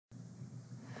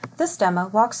This demo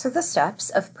walks through the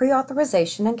steps of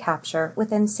pre-authorization and capture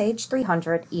within Sage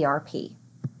 300 ERP.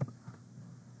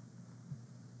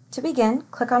 To begin,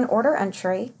 click on Order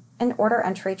Entry and Order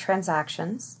Entry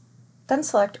Transactions, then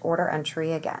select Order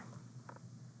Entry again.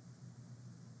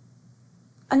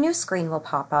 A new screen will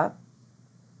pop up.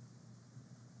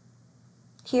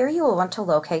 Here you will want to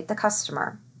locate the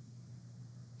customer.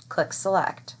 Click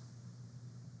Select.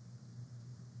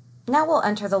 Now we'll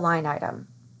enter the line item.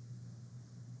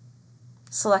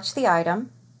 Select the item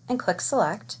and click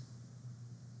Select,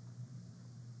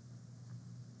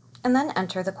 and then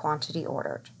enter the quantity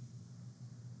ordered.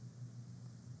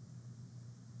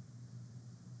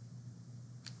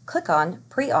 Click on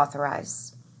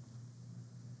Pre-Authorize.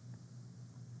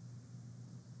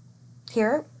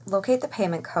 Here, locate the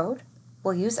payment code.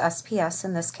 We'll use SPS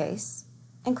in this case,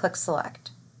 and click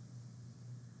Select.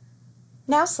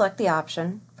 Now select the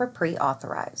option for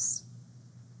Pre-Authorize.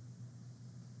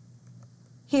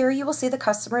 Here you will see the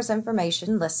customer's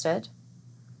information listed.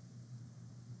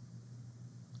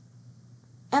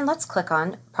 And let's click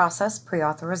on Process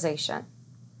Pre-Authorization.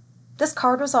 This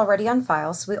card was already on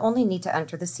file, so we only need to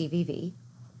enter the CVV,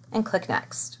 and click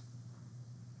Next.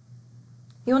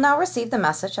 You will now receive the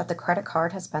message that the credit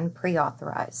card has been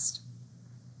pre-authorized.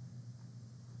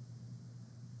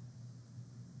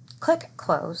 Click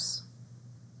Close.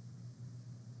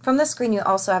 From this screen you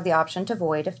also have the option to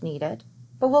void if needed,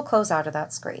 but we'll close out of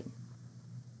that screen.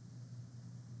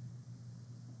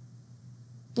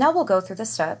 Now we'll go through the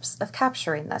steps of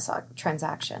capturing this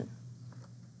transaction.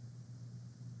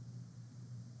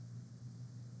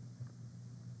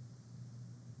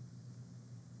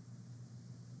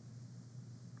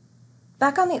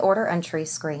 Back on the Order Entry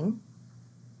screen,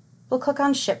 we'll click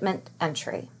on Shipment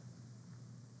Entry.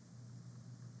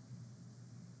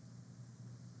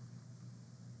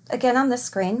 Again on this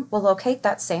screen, we'll locate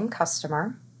that same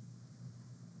customer.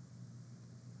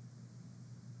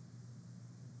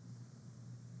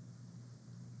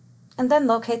 And then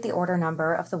locate the order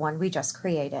number of the one we just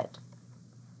created.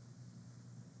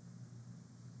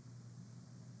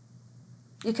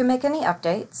 You can make any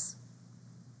updates,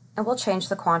 and we'll change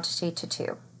the quantity to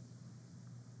 2.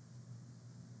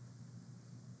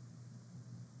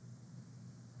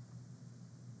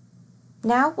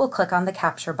 Now we'll click on the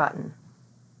Capture button.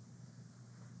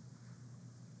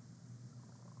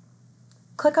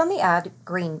 Click on the Add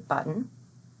Green button.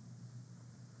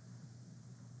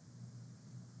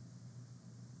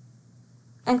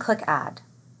 And click Add.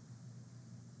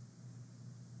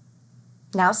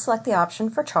 Now select the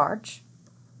option for Charge,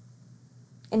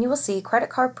 and you will see Credit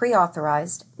Card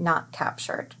Pre-Authorized, Not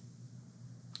Captured.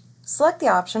 Select the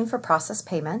option for Process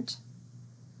Payment,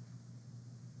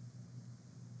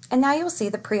 and now you will see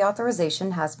the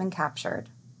pre-authorization has been captured.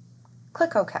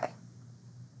 Click OK.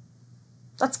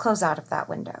 Let's close out of that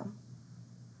window.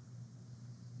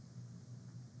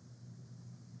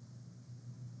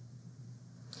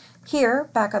 Here,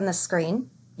 back on the screen,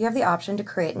 you have the option to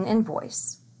create an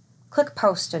invoice. Click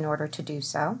Post in order to do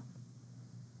so.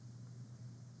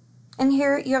 And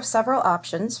here you have several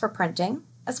options for printing,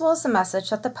 as well as the message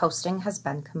that the posting has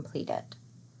been completed.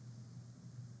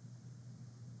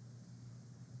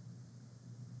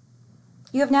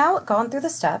 You have now gone through the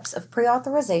steps of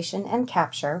pre-authorization and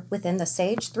capture within the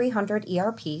Sage 300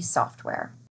 ERP software.